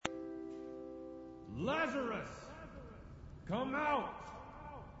Lazarus, come out!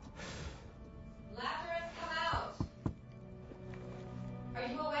 Lazarus, come out! Are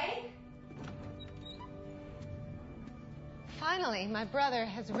you awake? Finally, my brother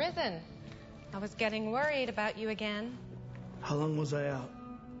has risen. I was getting worried about you again. How long was I out?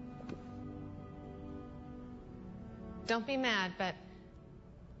 Don't be mad, but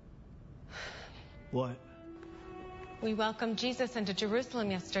What? we welcomed Jesus into Jerusalem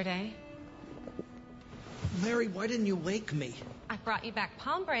yesterday. Mary, why didn't you wake me? I brought you back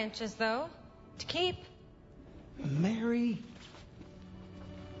palm branches, though, to keep. Mary?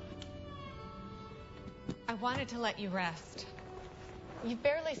 I wanted to let you rest. You've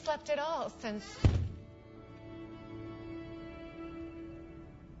barely slept at all since...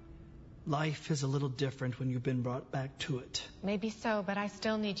 Life is a little different when you've been brought back to it. Maybe so, but I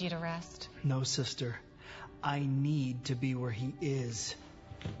still need you to rest. No, sister. I need to be where he is.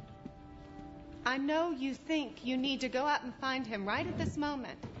 I know you think you need to go out and find him right at this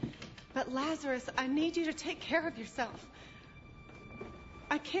moment. But Lazarus, I need you to take care of yourself.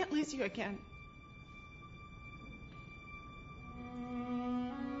 I can't lose you again.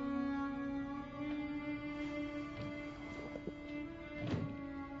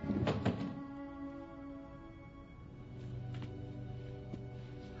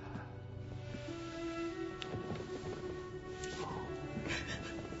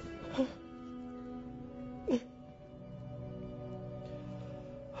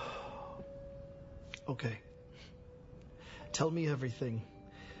 Okay. Tell me everything.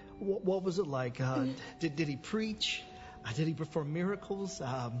 What was it like? Did he preach? Did he perform miracles?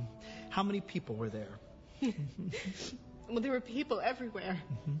 How many people were there? Well, there were people everywhere.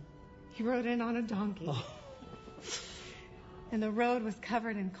 Mm-hmm. He rode in on a donkey. Oh. And the road was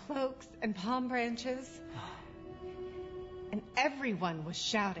covered in cloaks and palm branches. And everyone was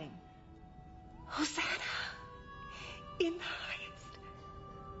shouting, Hosanna in the highest.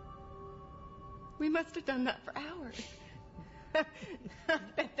 We must have done that for hours. I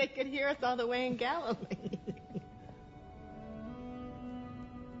bet they could hear us all the way in Galilee.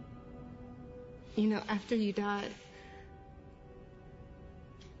 You know, after you died,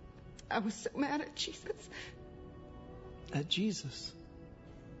 I was so mad at Jesus. At Jesus?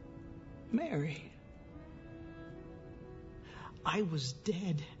 Mary? I was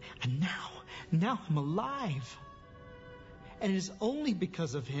dead, and now I'm alive. And it is only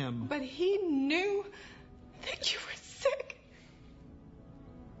because of him. But he knew that you were sick.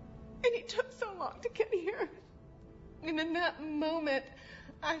 And he took so long to get here. And in that moment,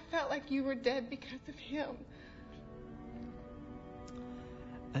 I felt like you were dead because of him.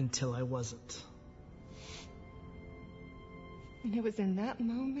 Until I wasn't. And it was in that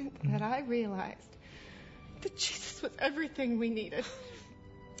moment that I realized that Jesus was everything we needed.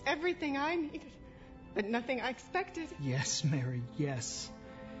 Everything I needed. But nothing I expected. Yes, Mary, yes.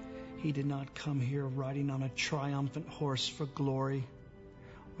 He did not come here riding on a triumphant horse for glory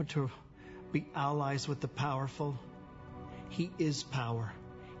or to be allies with the powerful. He is power.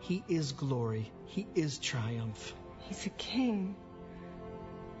 He is glory. He is triumph. He's a king,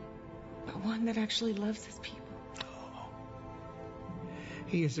 but one that actually loves his people.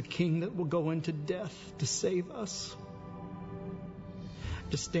 He is a king that will go into death to save us,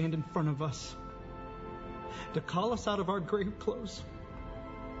 to stand in front of us, to call us out of our grave clothes,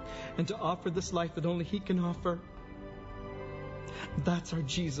 and to offer this life that only he can offer. That's our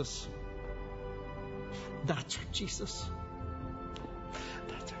Jesus. That's our Jesus.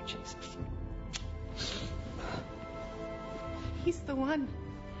 That's our Jesus. He's the one.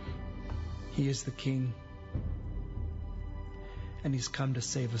 He is the King. And he's come to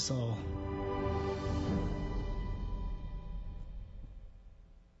save us all.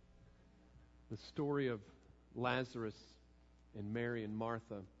 The story of Lazarus and Mary and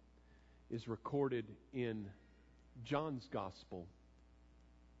Martha is recorded in John's Gospel.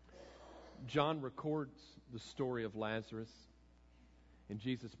 John records the story of Lazarus and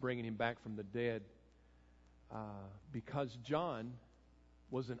Jesus bringing him back from the dead because John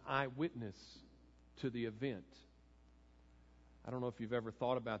was an eyewitness to the event. I don't know if you've ever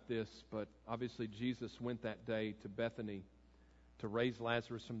thought about this, but obviously Jesus went that day to Bethany to raise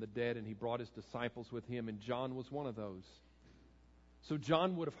Lazarus from the dead, and he brought his disciples with him, and John was one of those. So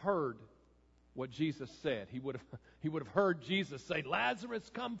John would have heard what Jesus said. He would have heard Jesus say, Lazarus,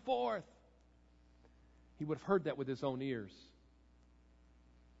 come forth. He would have heard that with his own ears.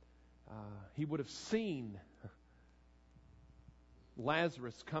 He would have seen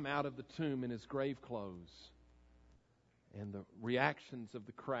Lazarus come out of the tomb in his grave clothes and the reactions of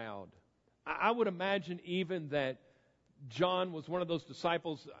the crowd. I would imagine even that John was one of those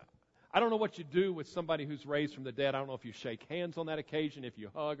disciples. I don't know what you do with somebody who's raised from the dead. I don't know if you shake hands on that occasion, if you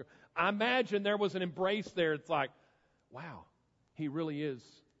hug. I imagine there was an embrace there. It's like, wow, he really is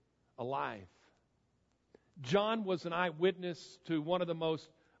alive. John was an eyewitness to one of the most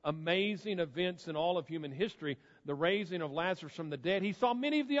amazing events in all of human history, the raising of Lazarus from the dead. He saw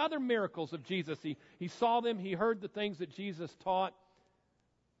many of the other miracles of Jesus. He saw them. He heard the things that Jesus taught.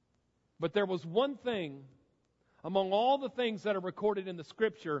 But there was one thing among all the things that are recorded in the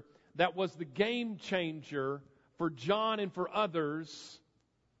Scripture that was the game changer for John and for others,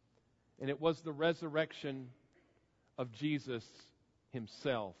 and it was the resurrection of Jesus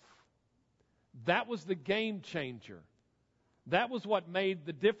himself. That was the game changer. That was what made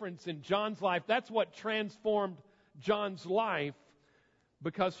the difference in John's life. That's what transformed John's life,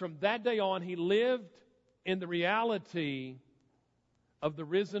 because from that day on he lived in the reality of the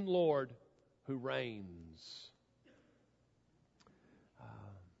risen Lord who reigns.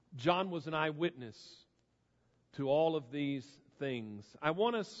 John was an eyewitness to all of these things. I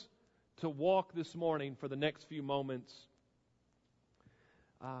want us to walk this morning for the next few moments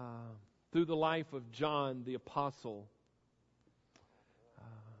through the life of John the Apostle.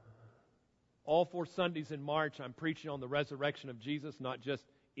 All 4 Sundays in March, I'm preaching on the resurrection of Jesus, not just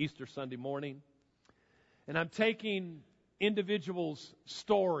Easter Sunday morning. And I'm taking individuals'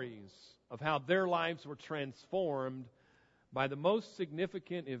 stories of how their lives were transformed by the most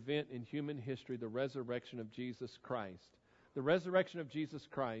significant event in human history, the resurrection of Jesus Christ. The resurrection of Jesus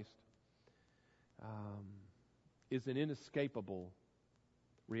Christ is an inescapable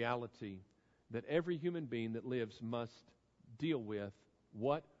reality that every human being that lives must deal with.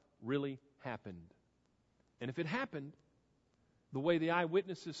 What really happened? And if it happened the way the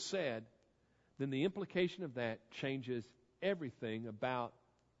eyewitnesses said, then the implication of that changes everything about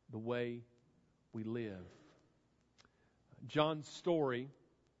the way we live. John's story,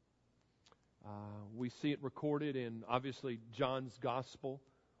 we see it recorded in, obviously, John's Gospel.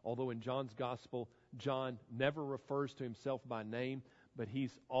 Although in John's Gospel, John never refers to himself by name, but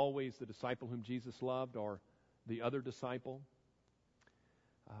he's always the disciple whom Jesus loved, or the other disciple.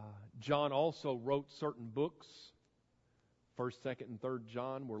 John also wrote certain books. 1st, 2nd, and 3rd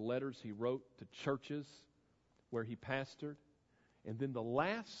John were letters he wrote to churches where he pastored. And then the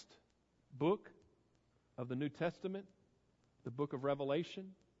last book of the New Testament, the book of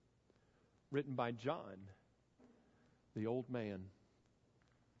Revelation, written by John, the old man.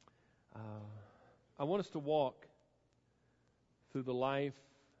 I want us to walk through the life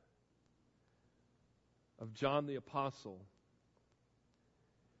of John the Apostle.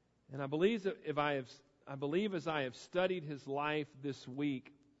 And I believe as I have studied his life this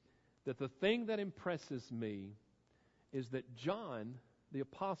week, that the thing that impresses me is that John the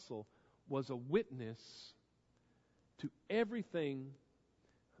Apostle was a witness to everything,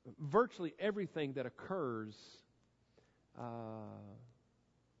 virtually everything that occurs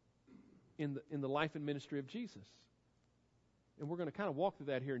in the life and ministry of Jesus. And we're going to kind of walk through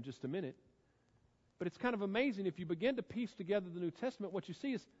that here in just a minute. But it's kind of amazing if you begin to piece together the New Testament, what you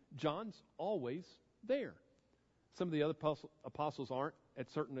see is John's always there. Some of the other apostles aren't at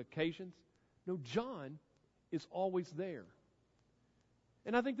certain occasions. No, John is always there.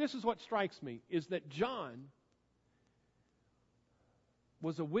 And I think this is what strikes me, is that John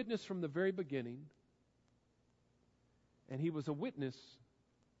was a witness from the very beginning, and he was a witness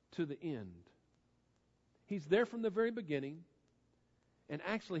to the end. He's there from the very beginning, and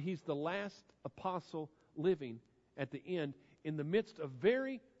actually he's the last apostle living at the end in the midst of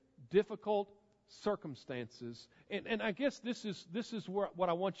very difficult circumstances. And I guess this is what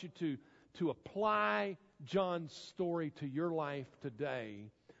I want you to apply John's story to your life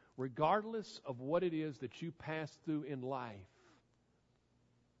today, regardless of what it is that you pass through in life.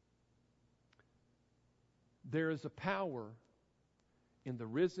 There is a power in the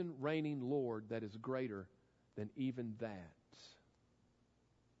risen, reigning Lord that is greater than even that.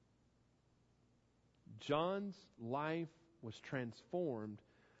 John's life was transformed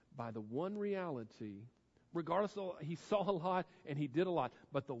by the one reality, regardless of, he saw a lot and he did a lot,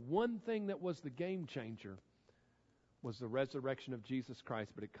 but the one thing that was the game changer was the resurrection of Jesus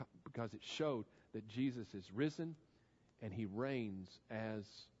Christ, because it showed that Jesus is risen and he reigns as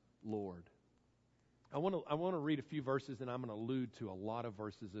Lord. I want to read a few verses, and I'm going to allude to a lot of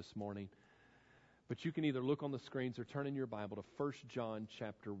verses this morning. But you can either look on the screens or turn in your Bible to 1 John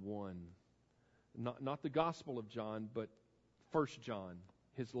chapter 1. Not the Gospel of John, but 1 John,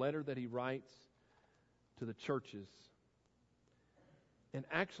 his letter that he writes to the churches. And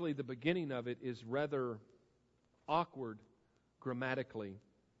actually the beginning of it is rather awkward grammatically,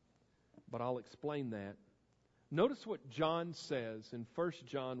 but I'll explain that. Notice what John says in 1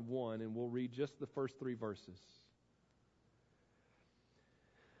 John 1, and we'll read just the first 3 verses.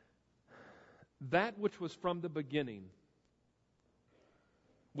 That which was from the beginning,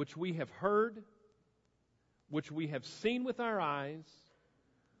 which we have heard, which we have seen with our eyes,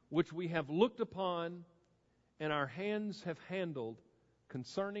 which we have looked upon, and our hands have handled,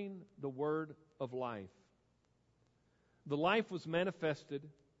 concerning the word of life. The life was manifested,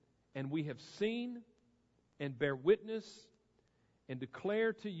 and we have seen and bear witness and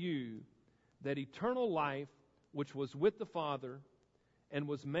declare to you that eternal life which was with the Father and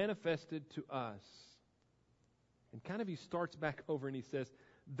was manifested to us. And kind of he starts back over and he says,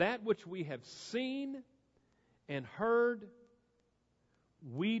 that which we have seen and heard,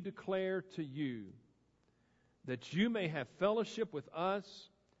 we declare to you, that you may have fellowship with us,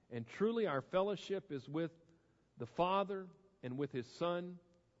 and truly our fellowship is with the Father and with His Son,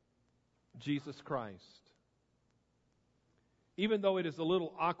 Jesus Christ. Even though it is a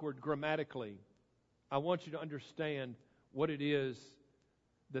little awkward grammatically, I want you to understand what it is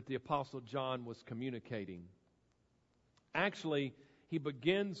that the Apostle John was communicating. Actually, he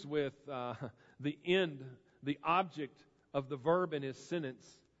begins with the end, the object of the verb in his sentence.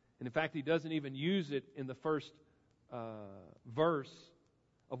 And in fact, he doesn't even use it in the first verse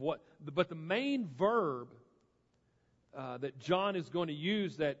of what. But the main verb that John is going to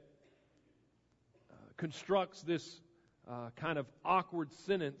use that constructs this kind of awkward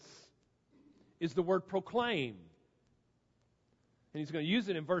sentence is the word proclaim. And he's going to use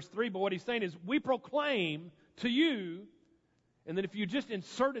it in verse 3, but what he's saying is, we proclaim to you, and then if you just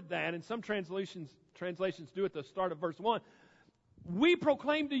inserted that, and some translations do at the start of verse 1, we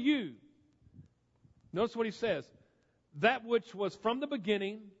proclaim to you. Notice what he says. That which was from the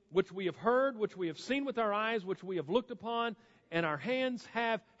beginning, which we have heard, which we have seen with our eyes, which we have looked upon, and our hands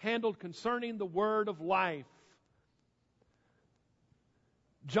have handled concerning the word of life.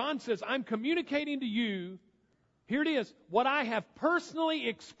 John says, I'm communicating to you, here it is, what I have personally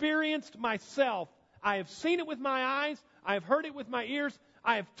experienced myself. I have seen it with my eyes, I have heard it with my ears,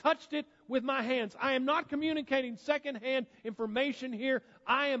 I have touched it with my hands. I am not communicating secondhand information here.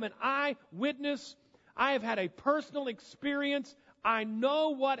 I am an eyewitness. I have had a personal experience. I know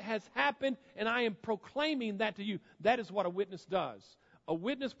what has happened, and I am proclaiming that to you. That is what a witness does. A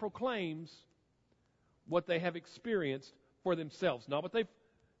witness proclaims what they have experienced for themselves. Not what they've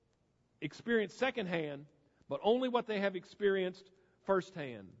experienced secondhand, but only what they have experienced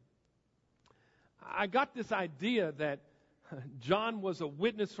firsthand. I got this idea that John was a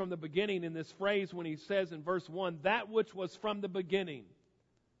witness from the beginning in this phrase when he says in verse 1, that which was from the beginning.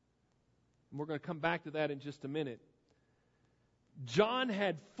 And we're going to come back to that in just a minute. John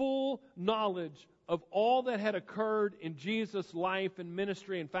had full knowledge of all that had occurred in Jesus' life and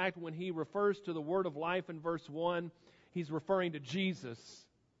ministry. In fact, when he refers to the word of life in verse 1, he's referring to Jesus.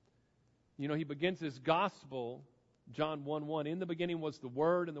 You know, he begins his gospel, John 1:1. In the beginning was the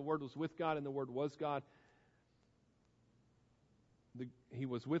Word, and the Word was with God, and the Word was God. He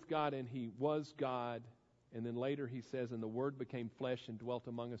was with God, and He was God. And then later he says, and the Word became flesh and dwelt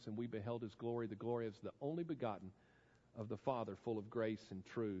among us, and we beheld His glory, the glory of the only begotten of the Father, full of grace and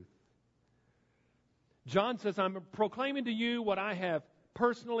truth. John says, I'm proclaiming to you what I have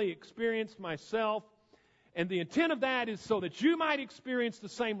personally experienced myself. And the intent of that is so that you might experience the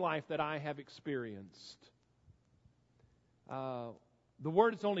same life that I have experienced. The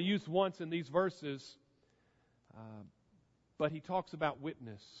word is only used once in these verses, but he talks about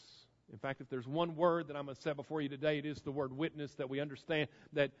witness. In fact, if there's one word that I'm going to set before you today, it is the word witness, that we understand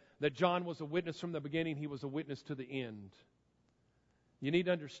that John was a witness from the beginning. He was a witness to the end. You need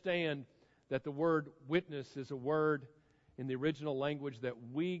to understand that the word witness is a word in the original language that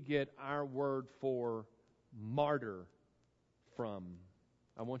we get our word for martyr from.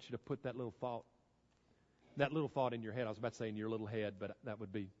 I want you to put that little thought in your head. I was about to say in your little head, but that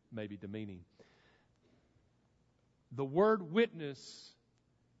would be maybe demeaning. The word witness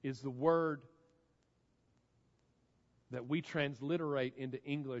is the word that we transliterate into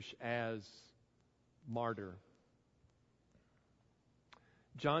English as martyr.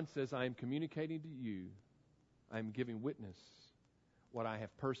 John says, I am communicating to you, I am giving witness what I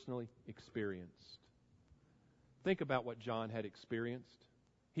have personally experienced. Think about what John had experienced.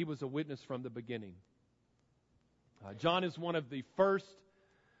 He was a witness from the beginning. John is one of the first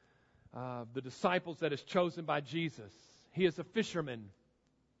the disciples that is chosen by Jesus. He is a fisherman.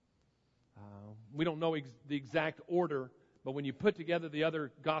 We don't know the exact order, but when you put together the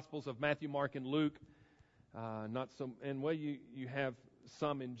other Gospels of Matthew, Mark, and Luke, you have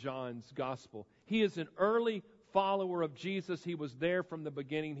some in John's Gospel. He is an early follower of Jesus. He was there from the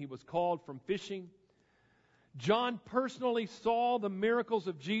beginning. He was called from fishing. John personally saw the miracles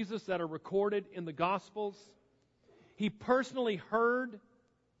of Jesus that are recorded in the Gospels. He personally heard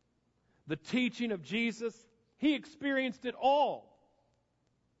the teaching of Jesus. He experienced it all.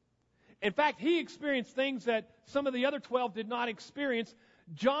 In fact, he experienced things that some of the other 12 did not experience.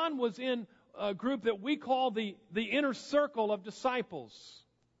 John was in a group that we call the inner circle of disciples.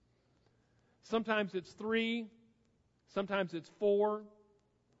 Sometimes it's 3, sometimes it's 4.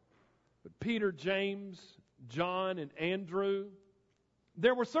 But Peter, James, John, and Andrew,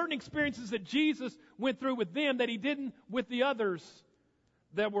 there were certain experiences that Jesus went through with them that he didn't with the others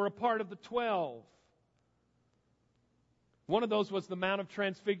that were a part of the 12. One of those was the Mount of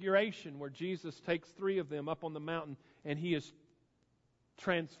Transfiguration, where Jesus takes 3 of them up on the mountain and he is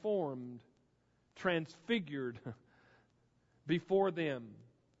transformed, transfigured before them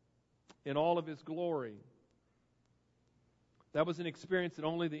in all of his glory. That was an experience that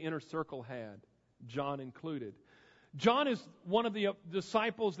only the inner circle had, John included. John is one of the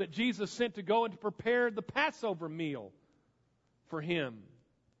disciples that Jesus sent to go and to prepare the Passover meal for him.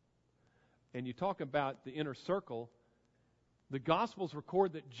 And you talk about the inner circle, the Gospels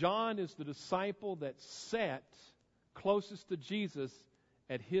record that John is the disciple that sat closest to Jesus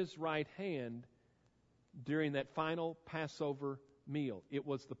at his right hand during that final Passover meal. It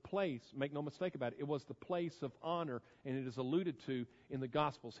was the place, make no mistake about it, it was the place of honor, and it is alluded to in the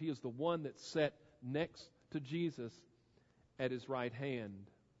Gospels. He is the one that sat next to Jesus at his right hand.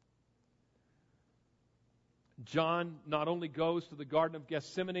 John not only goes to the Garden of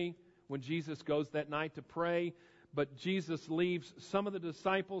Gethsemane when Jesus goes that night to pray, but Jesus leaves some of the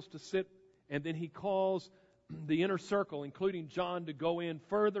disciples to sit, and then he calls the inner circle, including John, to go in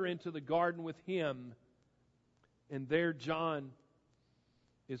further into the garden with him. And there John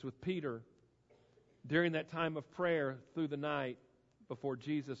is with Peter during that time of prayer through the night before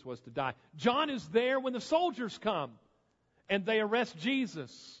Jesus was to die. John is there when the soldiers come and they arrest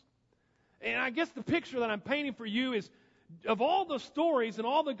Jesus. And I guess the picture that I'm painting for you is, of all the stories in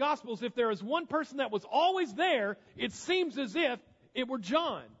all the Gospels, if there is one person that was always there, it seems as if it were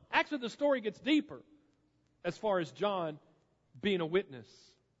John. Actually, the story gets deeper as far as John being a witness.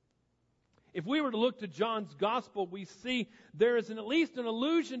 If we were to look to John's Gospel, we see there is at least an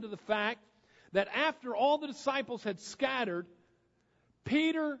allusion to the fact that after all the disciples had scattered,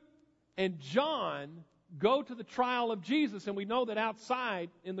 Peter and John go to the trial of Jesus. And we know that outside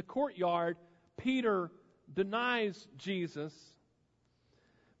in the courtyard, Peter denies Jesus.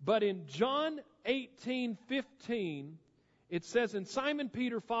 But in John 18:15, it says, "And Simon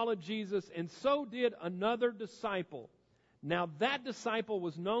Peter followed Jesus, and so did another disciple. Now that disciple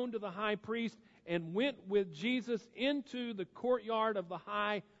was known to the high priest and went with Jesus into the courtyard of the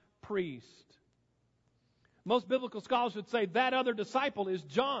high priest." Most biblical scholars would say that other disciple is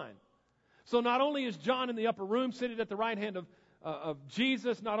John. So not only is John in the upper room sitting at the right hand of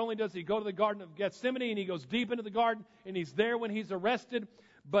Jesus, not only does he go to the Garden of Gethsemane and he goes deep into the garden and he's there when he's arrested,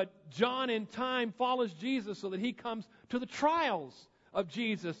 but John in time follows Jesus so that he comes to the trials of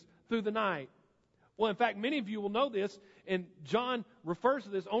Jesus through the night. Well, in fact, many of you will know this, and John refers to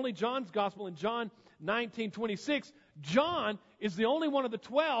this, only John's Gospel in John 19:26. John is the only one of the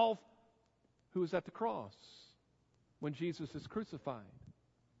 12 who is at the cross when Jesus is crucified.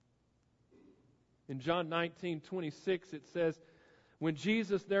 In John 19:26 it says, "When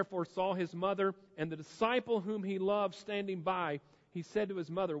Jesus therefore saw his mother and the disciple whom he loved standing by, he said to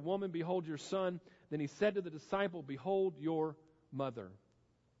his mother, 'Woman, behold your son.' Then he said to the disciple, 'Behold your mother.'"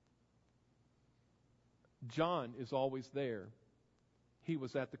 John is always there. He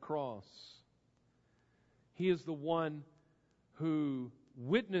was at the cross. He is the one who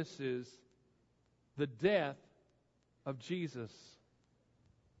witnesses the death of Jesus.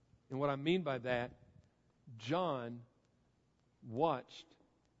 And what I mean by that, John watched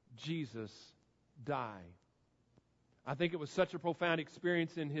Jesus die. I think it was such a profound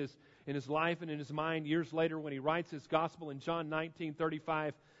experience in his life and in his mind years later when he writes his gospel in John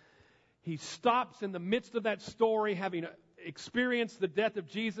 19:35. He stops in the midst of that story, having experienced the death of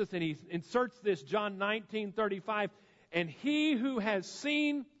Jesus, and he inserts this, John 19:35, "And he who has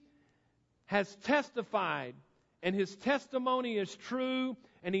seen has testified, and his testimony is true,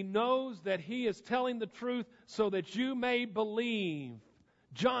 and he knows that he is telling the truth so that you may believe."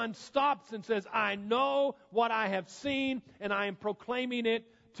 John stops and says, "I know what I have seen, and I am proclaiming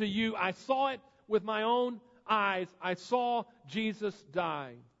it to you. I saw it with my own eyes. I saw Jesus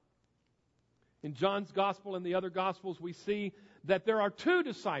die." In John's Gospel and the other Gospels, we see that there are 2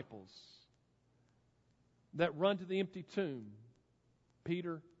 disciples that run to the empty tomb,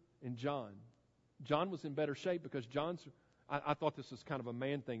 Peter and John. John was in better shape because I thought this was kind of a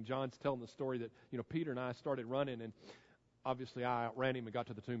man thing. John's telling the story that, Peter and I started running, and obviously I outran him and got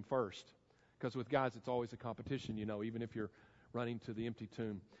to the tomb first. Because with guys, it's always a competition, even if you're running to the empty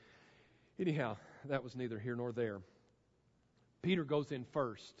tomb. Anyhow, that was neither here nor there. Peter goes in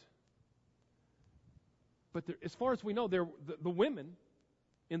first. But as far as we know, the women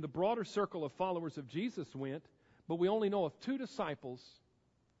in the broader circle of followers of Jesus went, but we only know of 2 disciples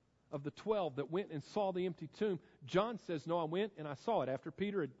of the 12 that went and saw the empty tomb. John says, no, I went and I saw it after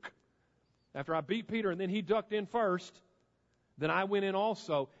I beat Peter and then he ducked in first. Then I went in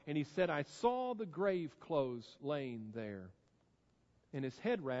also, and he said, I saw the grave clothes laying there. And his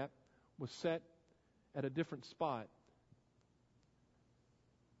head wrap was set at a different spot.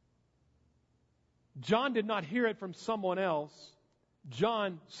 John did not hear it from someone else.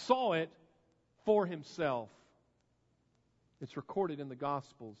 John saw it for himself. It's recorded in the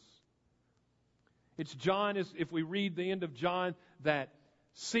Gospels. It's John, if we read the end of John, that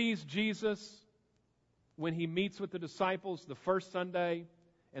sees Jesus when he meets with the disciples the first Sunday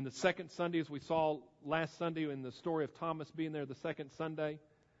and the second Sunday, as we saw last Sunday in the story of Thomas being there the second Sunday.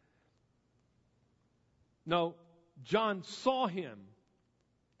 No, John saw him.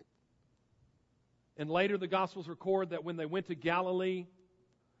 And later the Gospels record that when they went to Galilee,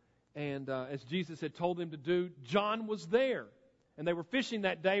 and as Jesus had told them to do, John was there. And they were fishing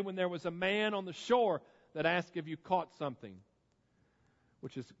that day when there was a man on the shore that asked if you caught something,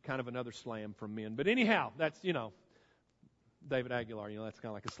 which is kind of another slam from men. But anyhow, that's, David Aguilar, that's kind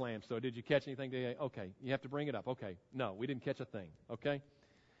of like a slam. So did you catch anything today? Okay, you have to bring it up. Okay, no, we didn't catch a thing. Okay?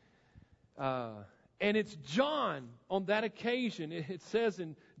 And it's John on that occasion. It says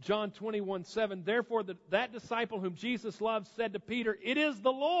in John 21:7, therefore that disciple whom Jesus loved said to Peter, it is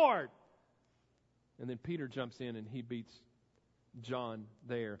the Lord. And then Peter jumps in and he beats John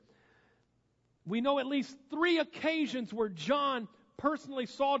there. We know at least 3 occasions where John personally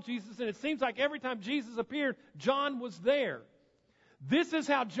saw Jesus, and it seems like every time Jesus appeared, John was there. This is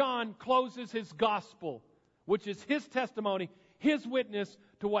how John closes his gospel, which is his testimony, his witness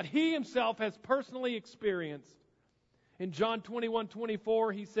to what he himself has personally experienced. In John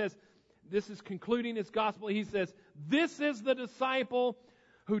 21:24, he says, this is concluding his gospel, he says, this is the disciple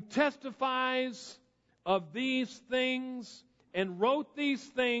who testifies of these things and wrote these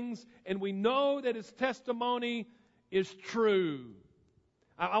things, and we know that his testimony is true.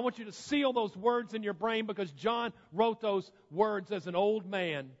 I want you to seal those words in your brain, because John wrote those words as an old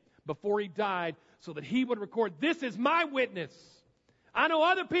man before he died so that he would record, this is my witness. I know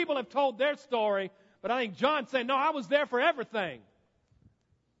other people have told their story, but I think John's saying, no, I was there for everything.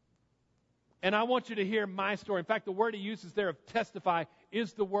 And I want you to hear my story. In fact, the word he uses there of testify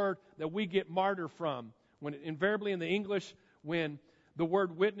is the word that we get martyr from. When invariably in the English, when the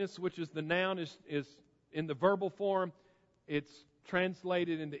word witness, which is the noun, is in the verbal form, it's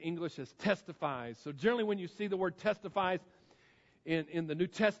translated into English as testifies. So generally when you see the word testifies in the New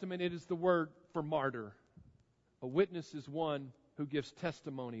Testament, it is the word for martyr. A witness is one who gives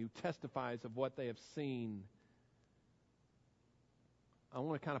testimony, who testifies of what they have seen. I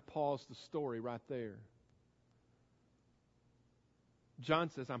want to kind of pause the story right there. John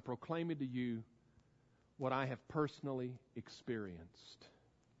says, I'm proclaiming to you what I have personally experienced.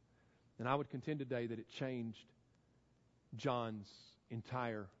 And I would contend today that it changed John's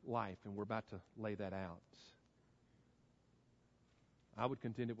entire life, and we're about to lay that out. I would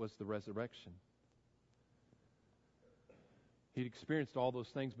contend it was the resurrection. He'd experienced all those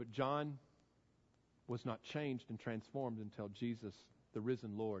things, but John was not changed and transformed until Jesus, the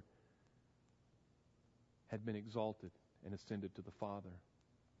risen Lord, had been exalted and ascended to the Father.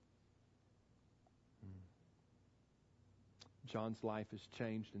 John's life has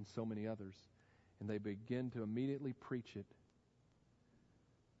changed, and so many others, and they begin to immediately preach it.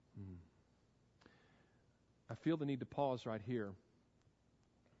 I feel the need to pause right here,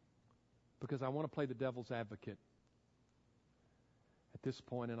 because I want to play the devil's advocate at this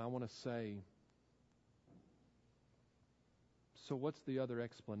point, and I want to say, so what's the other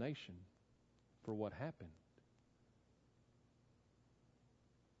explanation for what happened?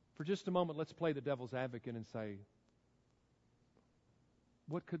 For just a moment, let's play the devil's advocate and say,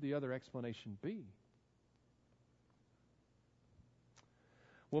 what could the other explanation be?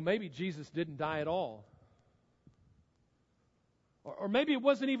 Well, maybe Jesus didn't die at all. Or maybe it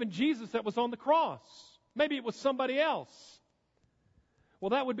wasn't even Jesus that was on the cross. Maybe it was somebody else.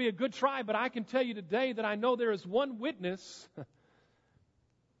 Well, that would be a good try, but I can tell you today that I know there is one witness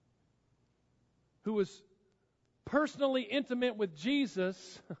who was personally intimate with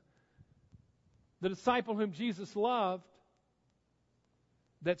Jesus, the disciple whom Jesus loved,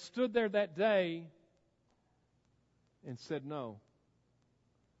 that stood there that day and said, no,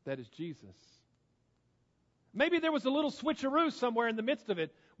 that is Jesus. Maybe there was a little switcheroo somewhere in the midst of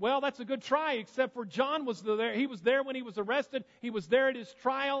it. Well, that's a good try, except for John was there. He was there when he was arrested. He was there at his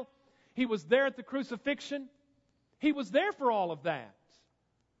trial. He was there at the crucifixion. He was there for all of that.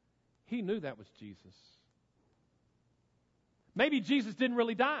 He knew that was Jesus. Maybe Jesus didn't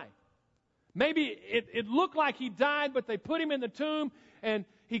really die. Maybe it looked like he died, but they put him in the tomb and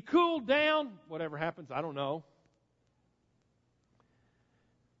he cooled down. Whatever happens, I don't know.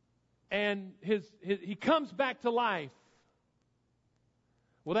 And he comes back to life.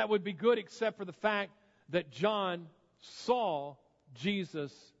 Well, that would be good except for the fact that John saw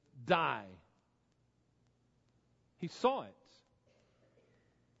Jesus die. He saw it.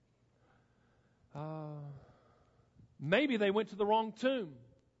 Maybe they went to the wrong tomb.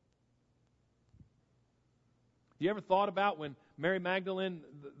 You ever thought about when Mary Magdalene,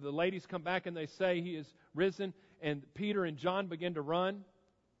 the ladies come back and they say he is risen, and Peter and John begin to run?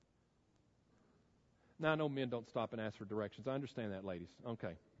 Now, I know men don't stop and ask for directions. I understand that, ladies.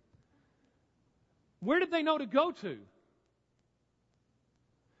 Okay. Where did they know to go to?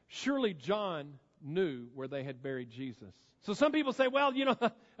 Surely John knew where they had buried Jesus. So some people say, well, in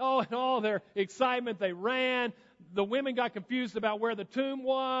all their excitement, they ran. The women got confused about where the tomb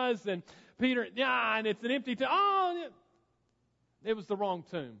was, and Peter, and it's an empty tomb. It was the wrong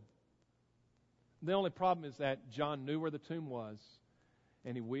tomb. The only problem is that John knew where the tomb was.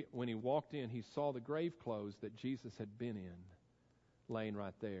 And when he walked in, he saw the grave clothes that Jesus had been in, laying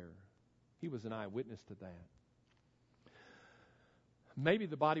right there. He was an eyewitness to that. Maybe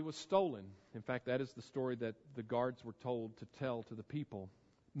the body was stolen. In fact, that is the story that the guards were told to tell to the people.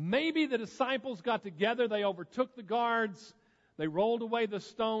 Maybe the disciples got together, they overtook the guards, they rolled away the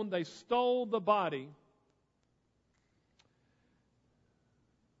stone, they stole the body.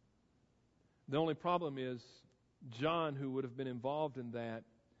 The only problem is, John, who would have been involved in that,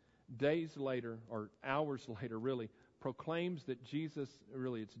 days later, or hours later really, proclaims that Jesus,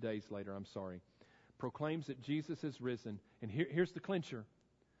 really it's days later, proclaims that Jesus is risen. And here's the clincher.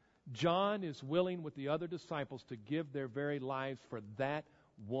 John is willing with the other disciples to give their very lives for that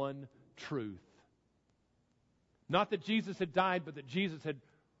one truth. Not that Jesus had died, but that Jesus had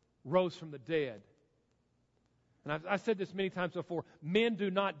rose from the dead. And I've said this many times before, men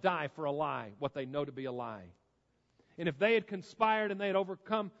do not die for a lie, what they know to be a lie. And if they had conspired and they had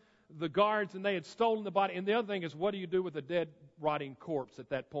overcome the guards and they had stolen the body, and the other thing is, what do you do with a dead, rotting corpse at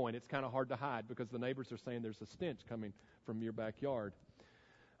that point? It's kind of hard to hide because the neighbors are saying there's a stench coming from your backyard.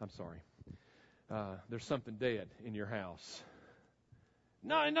 I'm sorry. There's something dead in your house.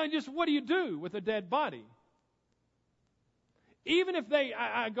 No, just what do you do with a dead body? Even if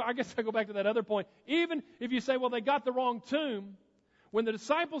I guess I go back to that other point. Even if you say, well, they got the wrong tomb, when the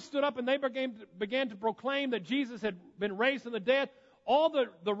disciples stood up and they began to proclaim that Jesus had been raised from the dead, all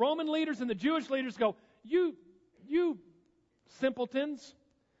the Roman leaders and the Jewish leaders go, you simpletons,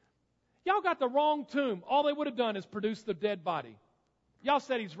 y'all got the wrong tomb. All they would have done is produce the dead body. Y'all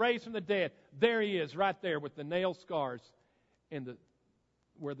said he's raised from the dead. There he is, right there with the nail scars and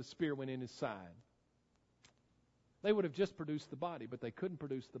where the spear went in his side. They would have just produced the body, but they couldn't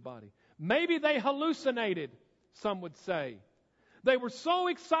produce the body. Maybe they hallucinated, some would say. They were so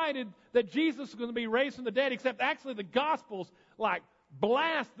excited that Jesus was going to be raised from the dead, except actually the Gospels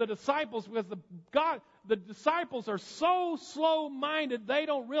blast the disciples because the disciples are so slow-minded they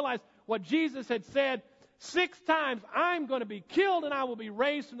don't realize what Jesus had said 6 times, I'm going to be killed and I will be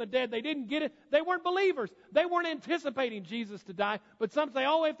raised from the dead. They didn't get it. They weren't believers. They weren't anticipating Jesus to die. But some say,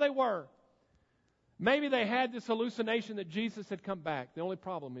 if they were. Maybe they had this hallucination that Jesus had come back. The only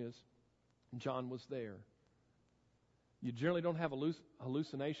problem is John was there. You generally don't have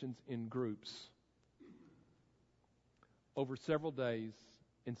hallucinations in groups over several days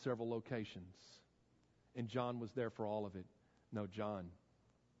in several locations. And John was there for all of it. No, John,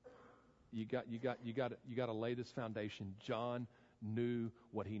 you got to lay this foundation. John knew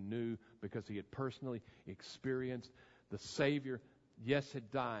what he knew because he had personally experienced the Savior. Yes,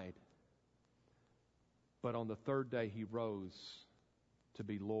 had died, but on the third day he rose to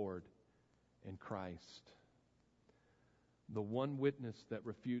be Lord and Christ. The one witness that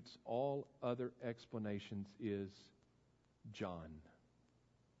refutes all other explanations is John.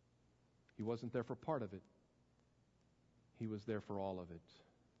 He wasn't there for part of it. He was there for all of it.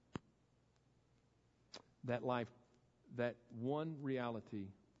 That life, that one reality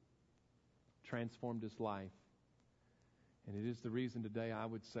transformed his life. And it is the reason today I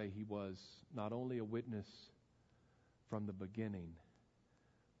would say he was not only a witness from the beginning,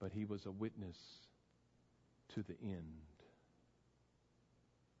 but he was a witness to the end.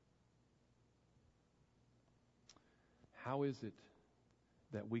 How is it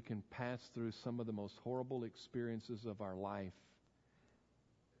that we can pass through some of the most horrible experiences of our life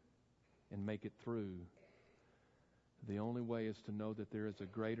and make it through? The only way is to know that there is a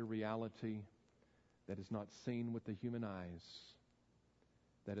greater reality that is not seen with the human eyes,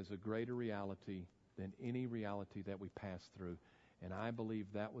 that is a greater reality than any reality that we pass through. And I believe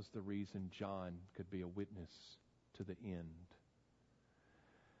that was the reason John could be a witness to the end.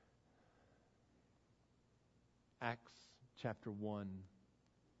 Acts chapter 1.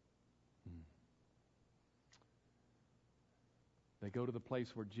 They go to the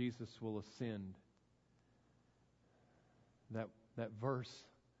place where Jesus will ascend. That verse,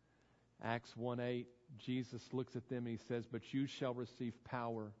 Acts 1:8, Jesus looks at them and he says, "But you shall receive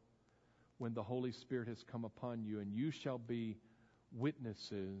power when the Holy Spirit has come upon you, and you shall be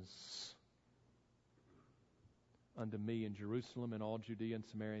witnesses unto me in Jerusalem and all Judea and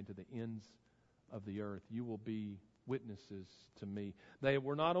Samaria and to the ends of the earth." You will be witnesses to me. They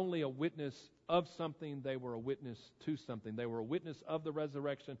were not only a witness of something, they were a witness to something. They were a witness of the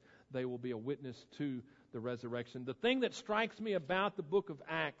resurrection. They will be a witness to the resurrection. The thing that strikes me about the book of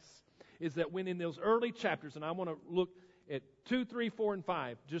Acts is that when in those early chapters, and I want to look at 2, 3, 4, and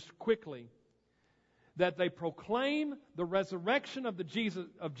 5 just quickly, that they proclaim the resurrection of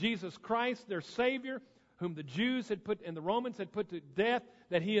Jesus Christ, their Savior, whom the Jews had put and the Romans had put to death,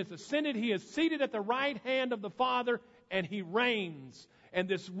 that He has ascended, He is seated at the right hand of the Father, and He reigns. And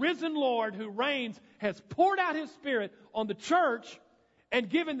this risen Lord who reigns has poured out His Spirit on the church and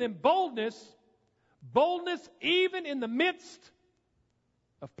given them boldness even in the midst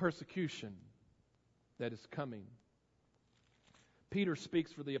of persecution that is coming. Peter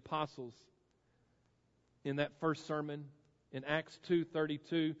speaks for the apostles in that first sermon in Acts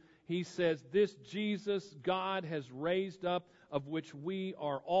 2:32. He says, "This Jesus God has raised up, of which we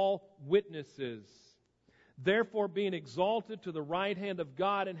are all witnesses. Therefore, being exalted to the right hand of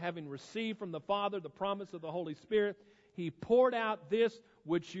God, and having received from the Father the promise of the Holy Spirit, He poured out this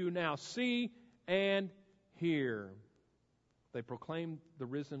which you now see and hear." They proclaimed the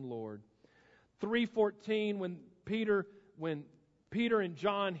risen Lord. 3:14, when Peter and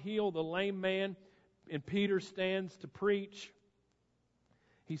John heal the lame man, and Peter stands to preach,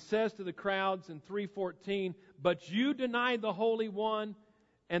 he says to the crowds in 3:14, "But you denied the Holy One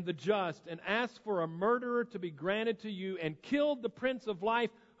and the just, and asked for a murderer to be granted to you, and killed the Prince of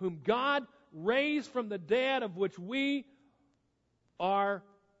Life, whom God raised from the dead, of which we are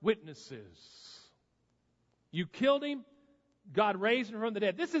witnesses." You killed Him, God raised Him from the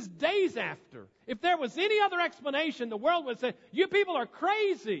dead. This is days after. If there was any other explanation, the world would say, "You people are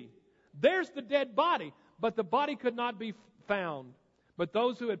crazy. There's the dead body." But the body could not be found. But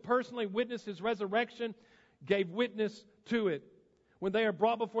those who had personally witnessed His resurrection gave witness to it. When they are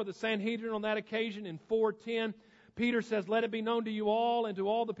brought before the Sanhedrin on that occasion in 4:10, Peter says, "Let it be known to you all and to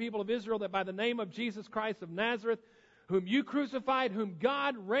all the people of Israel that by the name of Jesus Christ of Nazareth, whom you crucified, whom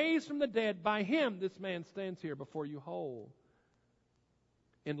God raised from the dead, by Him this man stands here before you whole."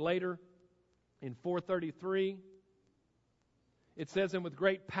 And later, in 4:33, it says, "And with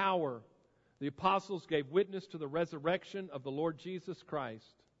great power the apostles gave witness to the resurrection of the Lord Jesus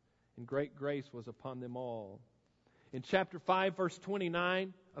Christ, and great grace was upon them all." In chapter 5, verse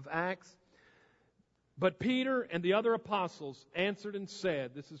 29 of Acts, "But Peter and the other apostles answered and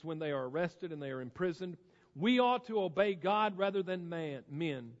said," this is when they are arrested and they are imprisoned, "We ought to obey God rather than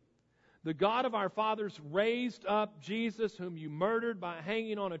men. The God of our fathers raised up Jesus, whom you murdered by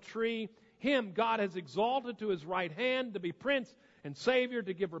hanging on a tree. Him God has exalted to His right hand to be Prince and Savior,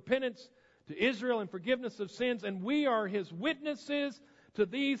 to give repentance to Israel and forgiveness of sins. And we are His witnesses to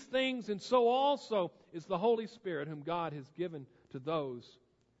these things, and so also is the Holy Spirit, whom God has given to those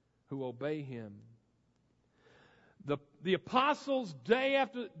who obey Him." The apostles,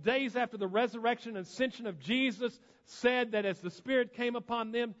 days after the resurrection and ascension of Jesus, said that as the Spirit came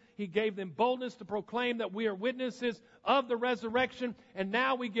upon them, He gave them boldness to proclaim that we are witnesses of the resurrection. And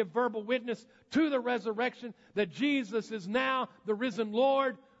now we give verbal witness to the resurrection, that Jesus is now the risen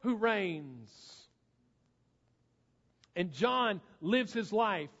Lord who reigns. And John lives his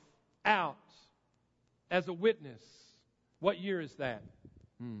life out as a witness. What year is that?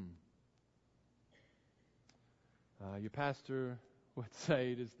 Your pastor would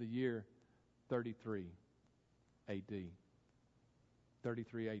say it is the year 33 A.D.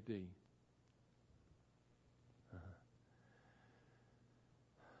 33 A.D.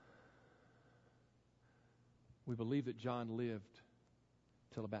 We believe that John lived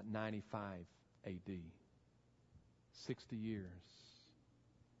till about 95 A.D. 60 years.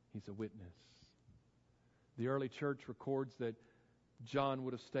 He's a witness. The early church records that John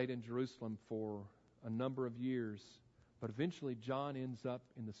would have stayed in Jerusalem for a number of years But eventually John ends up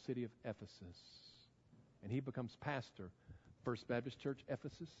in the city of Ephesus. And he becomes pastor. First Baptist Church,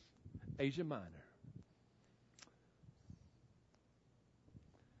 Ephesus, Asia Minor.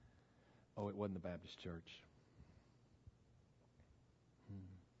 Oh, it wasn't the Baptist church.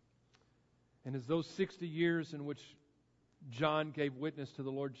 And as those 60 years in which John gave witness to the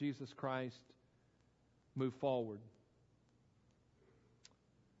Lord Jesus Christ move forward,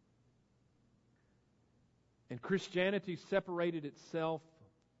 and Christianity separated itself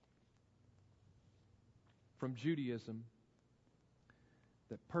from Judaism,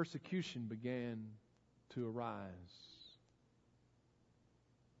 that persecution began to arise.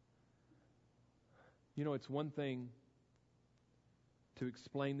 You know, it's one thing to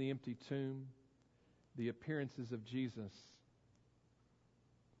explain the empty tomb, the appearances of Jesus,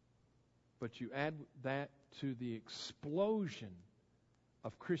 but you add that to the explosion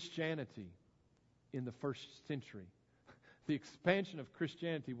of Christianity in the first century. The expansion of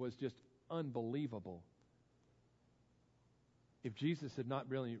Christianity was just unbelievable. If Jesus had not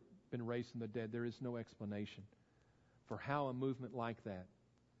really been raised from the dead, there is no explanation for how a movement like that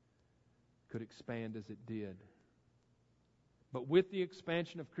could expand as it did. But with the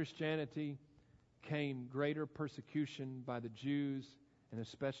expansion of Christianity came greater persecution by the Jews and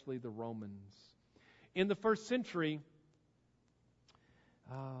especially the Romans. In the first century,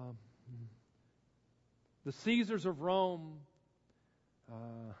 the Caesars of Rome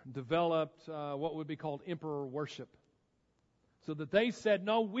developed what would be called emperor worship. So that they said,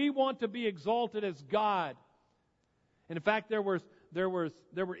 no, we want to be exalted as God. And in fact, there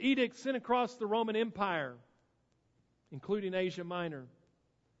were edicts sent across the Roman Empire, including Asia Minor,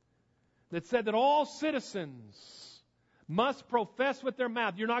 that said that all citizens must profess with their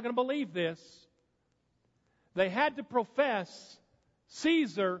mouth. You're not going to believe this. They had to profess,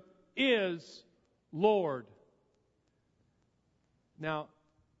 Caesar is Lord. Now,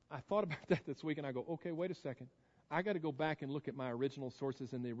 I thought about that this week and I go, okay, wait a second. I got to go back and look at my original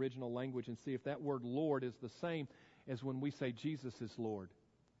sources in the original language and see if that word Lord is the same as when we say Jesus is Lord.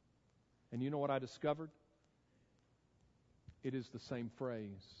 And you know what I discovered? It is the same phrase.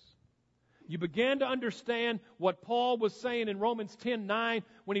 You began to understand what Paul was saying in Romans 10:9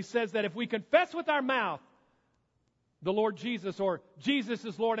 when he says that if we confess with our mouth the Lord Jesus, or Jesus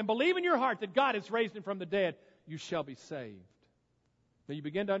is Lord, and believe in your heart that God has raised Him from the dead, you shall be saved. Now you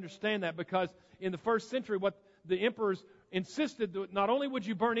begin to understand that because in the first century what the emperors insisted that not only would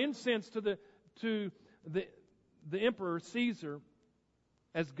you burn incense to the emperor Caesar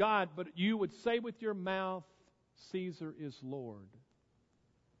as God, but you would say with your mouth, Caesar is Lord.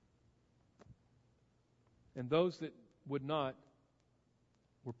 And those that would not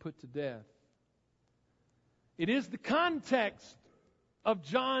were put to death. It is the context of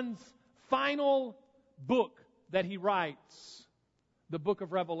John's final book that he writes, the book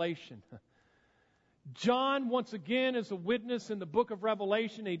of Revelation. John, once again, is a witness in the book of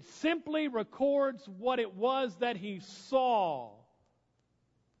Revelation. He simply records what it was that he saw.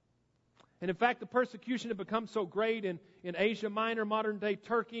 And in fact, the persecution had become so great in Asia Minor, modern-day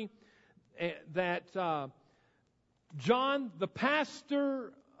Turkey, that John, the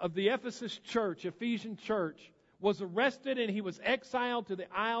pastor of the Ephesus church, Ephesian church, was arrested and he was exiled to the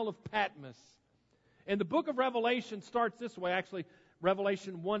Isle of Patmos. And the book of Revelation starts this way, actually,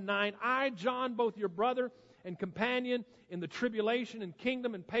 Revelation 1:9. I, John, both your brother and companion in the tribulation and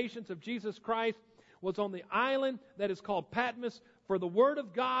kingdom and patience of Jesus Christ, was on the island that is called Patmos for the word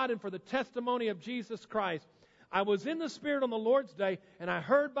of God and for the testimony of Jesus Christ. I was in the Spirit on the Lord's day, and I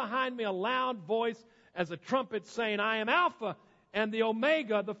heard behind me a loud voice as a trumpet saying, I am Alpha and the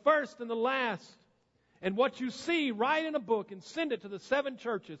Omega, the first and the last. And what you see, write in a book and send it to the 7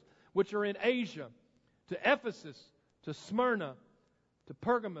 churches which are in Asia, to Ephesus, to Smyrna, to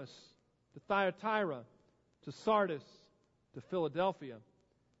Pergamos, to Thyatira, to Sardis, to Philadelphia,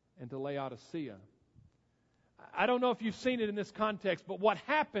 and to Laodicea. I don't know if you've seen it in this context, but what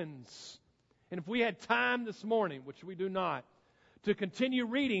happens, and if we had time this morning, which we do not, to continue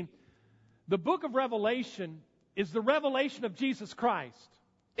reading, the book of Revelation is the revelation of Jesus Christ.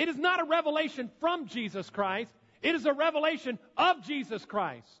 It is not a revelation from Jesus Christ. It is a revelation of Jesus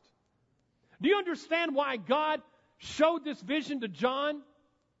Christ. Do you understand why God showed this vision to John?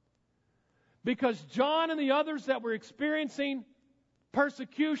 Because John and the others that were experiencing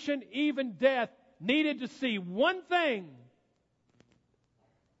persecution, even death, needed to see one thing.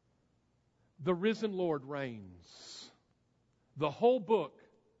 The risen Lord reigns. The whole book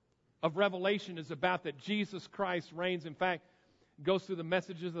of Revelation is about that Jesus Christ reigns. In fact, it goes through the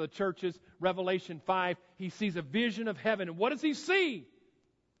messages of the churches. Revelation 5, he sees a vision of heaven. And what does he see?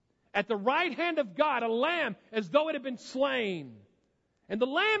 at the right hand of God, a lamb as though it had been slain. And the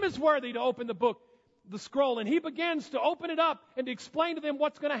lamb is worthy to open the book, the scroll. And he begins to open it up and to explain to them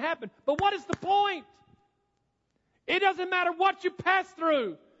what's going to happen. But what is the point? It doesn't matter what you pass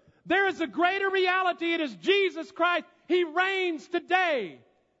through. There is a greater reality. It is Jesus Christ. He reigns today.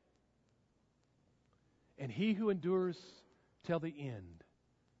 And he who endures till the end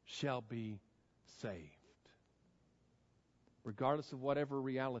shall be saved. Regardless of whatever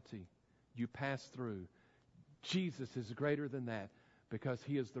reality you pass through, Jesus is greater than that because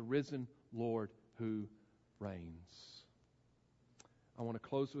he is the risen Lord who reigns. I want to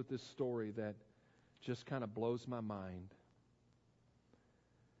close with this story that just kind of blows my mind.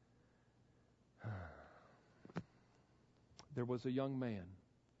 There was a young man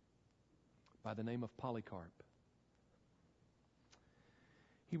by the name of Polycarp.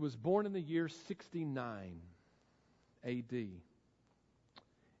 He was born in the year 69 A.D.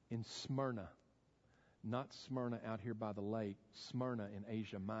 in Smyrna. Not Smyrna out here by the lake, Smyrna in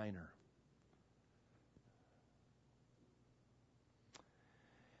Asia Minor.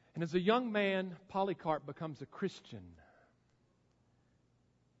 And as a young man, Polycarp becomes a Christian.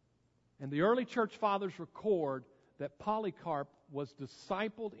 And the early church fathers record that Polycarp was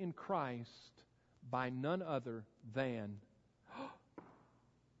discipled in Christ by none other than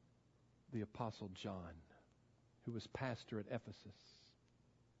the Apostle John, who was pastor at Ephesus.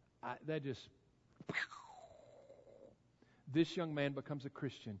 This young man becomes a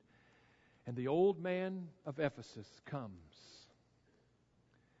Christian, and the old man of Ephesus comes.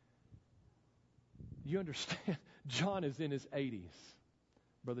 You understand? John is in his 80s.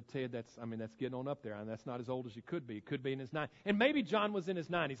 Brother Ted, that's getting on up there. And that's not as old as you could be. It could be in his 90s. And maybe John was in his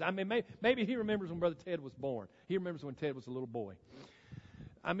 90s. I mean, maybe he remembers when Brother Ted was born. He remembers when Ted was a little boy.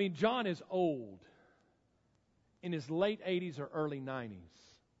 I mean, John is old. In his late 80s or early 90s.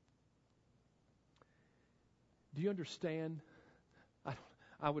 Do you understand?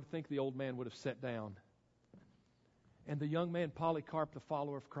 I would think the old man would have sat down. And the young man, Polycarp, the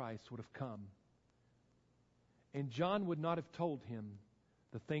follower of Christ, would have come. And John would not have told him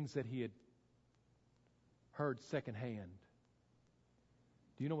the things that he had heard secondhand.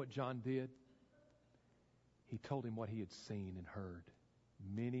 Do you know what John did? He told him what he had seen and heard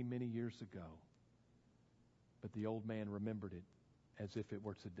many, many years ago. But the old man remembered it as if it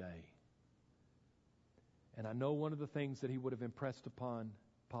were today. And I know one of the things that he would have impressed upon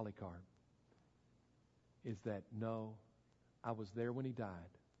Polycarp is that, no, I was there when he died.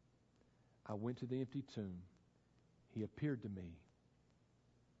 I went to the empty tomb. He appeared to me.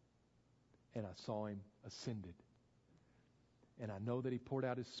 And I saw him ascended. And I know that he poured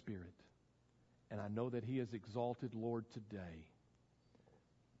out his Spirit. And I know that he is exalted Lord today.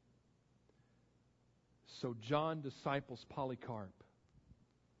 So John disciples Polycarp.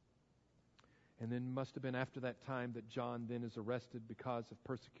 And then it must have been after that time that John then is arrested because of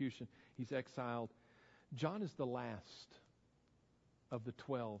persecution. He's exiled. John is the last of the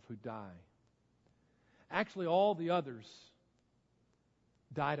 12 who die. Actually, all the others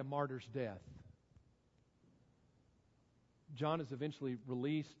died a martyr's death. John is eventually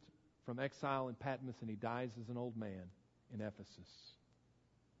released from exile in Patmos, and he dies as an old man in Ephesus.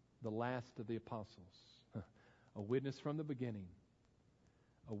 The last of the apostles. A witness from the beginning.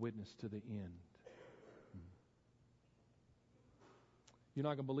 A witness to the end. You're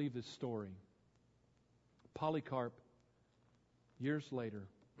not going to believe this story. Polycarp, years later,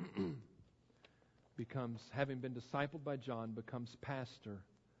 having been discipled by John, becomes pastor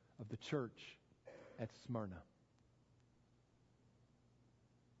of the church at Smyrna.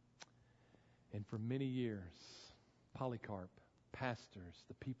 And for many years, Polycarp pastors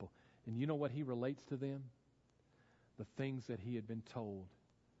the people. And you know what he relates to them? The things that he had been told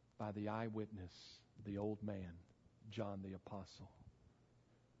by the eyewitness, the old man, John the Apostle.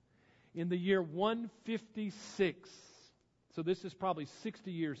 In the year 156, so this is probably 60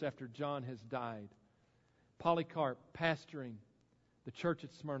 years after John has died, Polycarp pastoring the church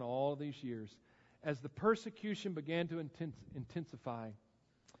at Smyrna all of these years, as the persecution began to intensify,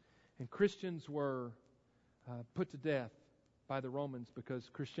 and Christians were put to death by the Romans because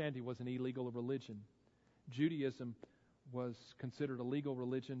Christianity was an illegal religion. Judaism was considered a legal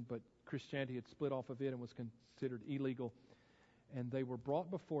religion, but Christianity had split off of it and was considered illegal. And they were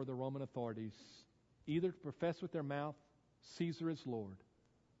brought before the Roman authorities, either to profess with their mouth, Caesar is Lord,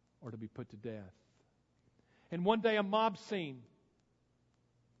 or to be put to death. And one day a mob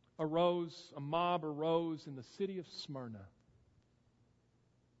arose in the city of Smyrna.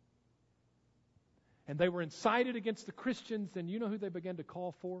 And they were incited against the Christians, and you know who they began to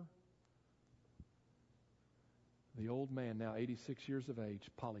call for? The old man, now 86 years of age,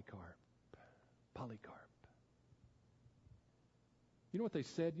 Polycarp. Polycarp. You know what they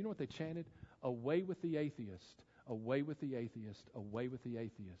said? You know what they chanted? Away with the atheist. Away with the atheist. Away with the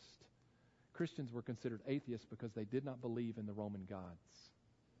atheist. Christians were considered atheists because they did not believe in the Roman gods.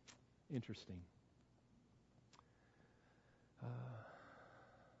 Interesting.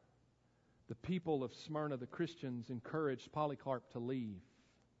 The people of Smyrna, the Christians, encouraged Polycarp to leave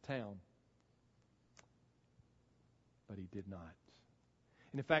town. But he did not.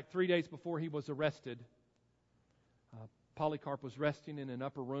 And in fact, 3 days before he was arrested, Polycarp was resting in an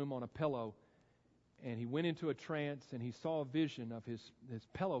upper room on a pillow, and he went into a trance, and he saw a vision of his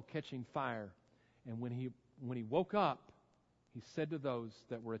pillow catching fire. And when he woke up, he said to those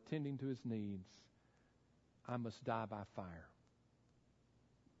that were attending to his needs, I must die by fire.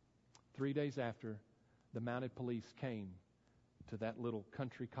 3 days after, the mounted police came to that little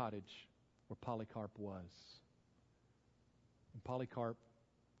country cottage where Polycarp was. And Polycarp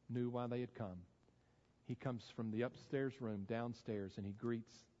knew why they had come. He comes from the upstairs room downstairs, and he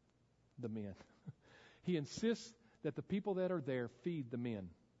greets the men. He insists that the people that are there feed the men.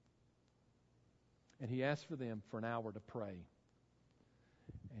 And he asks for them for an hour to pray.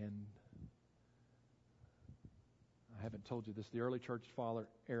 And I haven't told you this. The early church father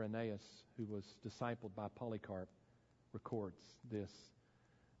Irenaeus, who was discipled by Polycarp, records this,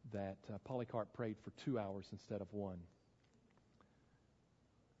 that Polycarp prayed for 2 hours instead of 1.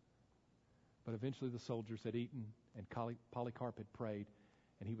 But eventually the soldiers had eaten, and Polycarp had prayed,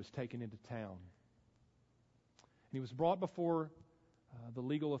 and he was taken into town. And he was brought before the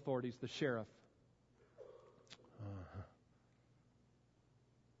legal authorities, the sheriff.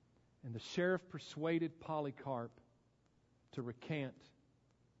 And the sheriff persuaded Polycarp to recant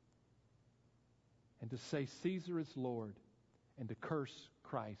and to say Caesar is Lord and to curse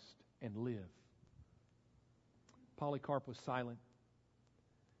Christ and live. Polycarp was silent.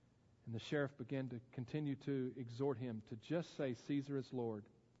 And the sheriff began to continue to exhort him to just say Caesar is Lord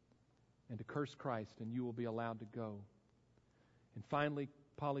and to curse Christ, and you will be allowed to go. And finally,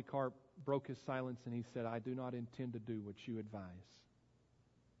 Polycarp broke his silence and he said, I do not intend to do what you advise.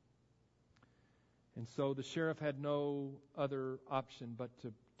 And so the sheriff had no other option but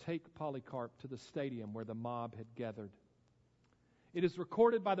to take Polycarp to the stadium where the mob had gathered. It is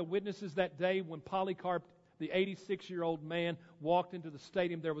recorded by the witnesses that day when Polycarp, the 86-year-old man, walked into the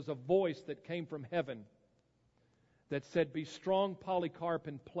stadium, there was a voice that came from heaven that said, be strong, Polycarp,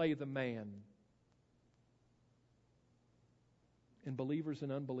 and play the man. And believers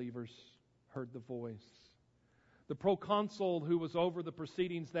and unbelievers heard the voice. The proconsul who was over the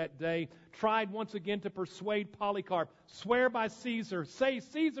proceedings that day tried once again to persuade Polycarp, swear by Caesar, say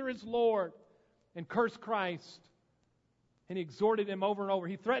Caesar is Lord, and curse Christ. And he exhorted him over and over.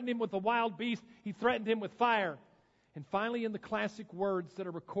 He threatened him with a wild beast. He threatened him with fire. And finally, in the classic words that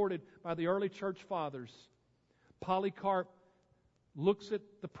are recorded by the early church fathers, Polycarp looks at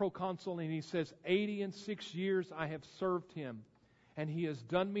the proconsul and he says, 86 years I have served him, and he has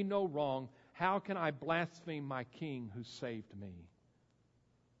done me no wrong. How can I blaspheme my king who saved me?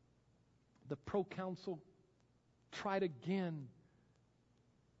 The proconsul tried again.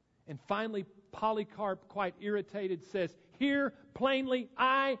 And finally, Polycarp, quite irritated, says, here plainly,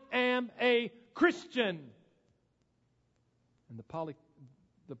 I am a Christian. And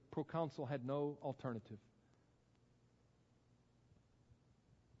the proconsul had no alternative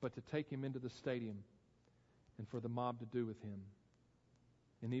but to take him into the stadium and for the mob to do with him.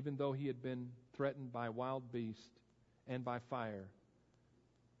 And even though he had been threatened by a wild beast and by fire,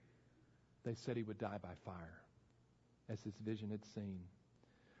 they said he would die by fire, as his vision had seen.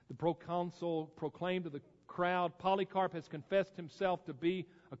 The proconsul proclaimed to the crowd, Polycarp has confessed himself to be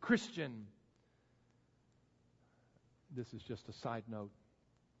a Christian. This is just a side note.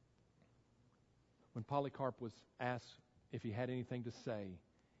 When Polycarp was asked if he had anything to say,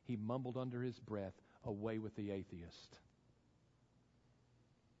 he mumbled under his breath, away with the atheist.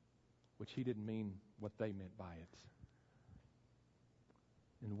 Which he didn't mean what they meant by it.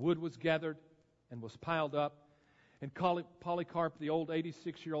 And wood was gathered and was piled up. And Polycarp, the old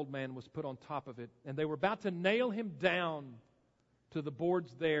 86-year-old man, was put on top of it. And they were about to nail him down to the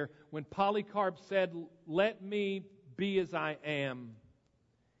boards there when Polycarp said, let me be as I am.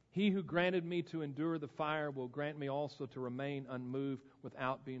 He who granted me to endure the fire will grant me also to remain unmoved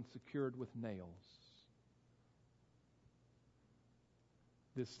without being secured with nails.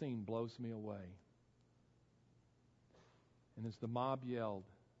 This scene blows me away. And as the mob yelled,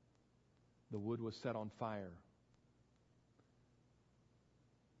 the wood was set on fire.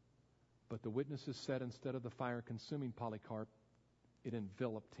 But the witnesses said instead of the fire consuming Polycarp, it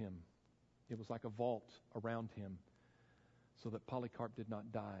enveloped him. It was like a vault around him so that Polycarp did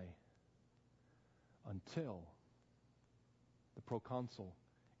not die until the proconsul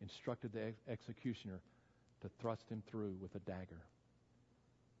instructed the executioner to thrust him through with a dagger.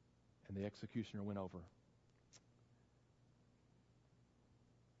 And the executioner went over.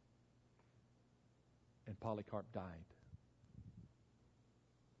 And Polycarp died.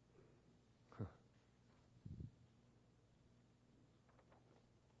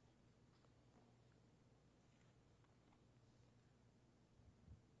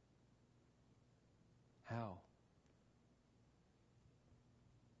 How?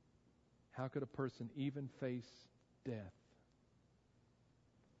 How could a person even face death?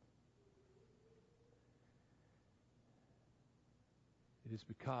 It is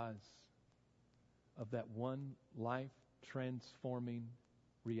because of that one life-transforming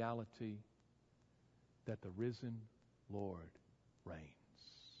reality that the risen Lord reigns.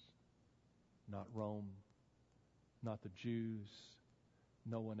 Not Rome, not the Jews,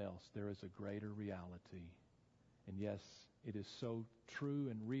 no one else. There is a greater reality. And yes, it is so true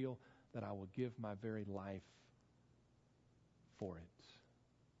and real that I will give my very life for it.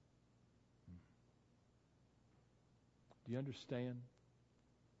 Do you understand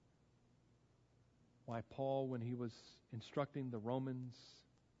why Paul, when he was instructing the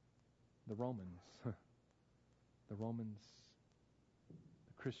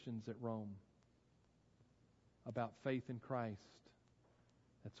Christians at Rome, about faith in Christ,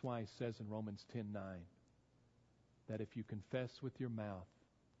 that's why he says in Romans 10:9 that if you confess with your mouth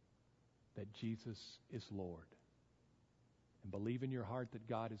that Jesus is Lord and believe in your heart that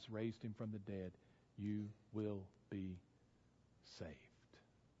God has raised him from the dead, you will be saved.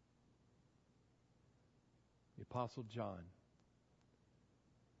 The Apostle John,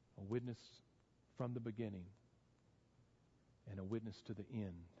 a witness from the beginning and a witness to the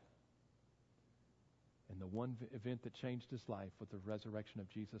end. And the one event that changed his life was the resurrection of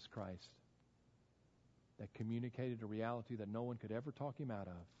Jesus Christ, that communicated a reality that no one could ever talk him out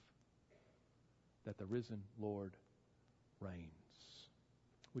of, that the risen Lord reigns.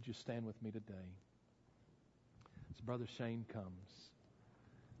 Would you stand with me today? As Brother Shane comes,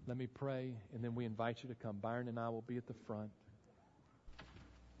 let me pray, and then we invite you to come. Byron and I will be at the front.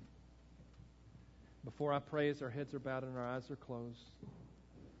 Before I pray, as our heads are bowed and our eyes are closed,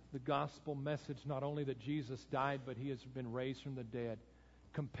 the gospel message, not only that Jesus died, but he has been raised from the dead,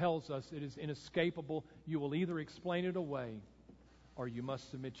 compels us. It is inescapable. You will either explain it away, or you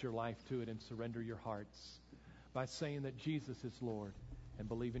must submit your life to it and surrender your hearts by saying that Jesus is Lord and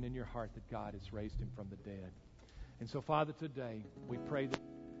believing in your heart that God has raised him from the dead. And so, Father, today we pray that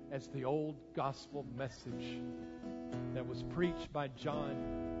as the old gospel message that was preached by John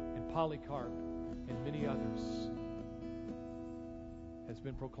and Polycarp and many others has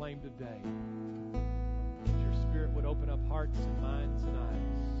been proclaimed today, that your Spirit would open up hearts and minds and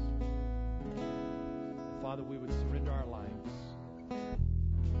eyes. And Father, we would surrender our lives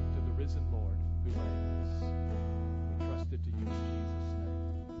to the risen Lord who reigns. We trust it to you in Jesus' name.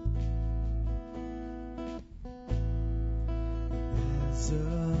 There's a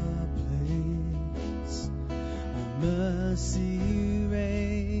place where mercy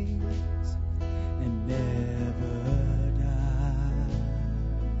reigns and never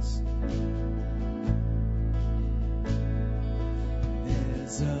dies.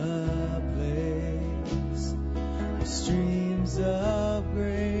 There's a place where streams of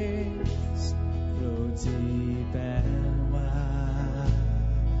grace flow deep and wide.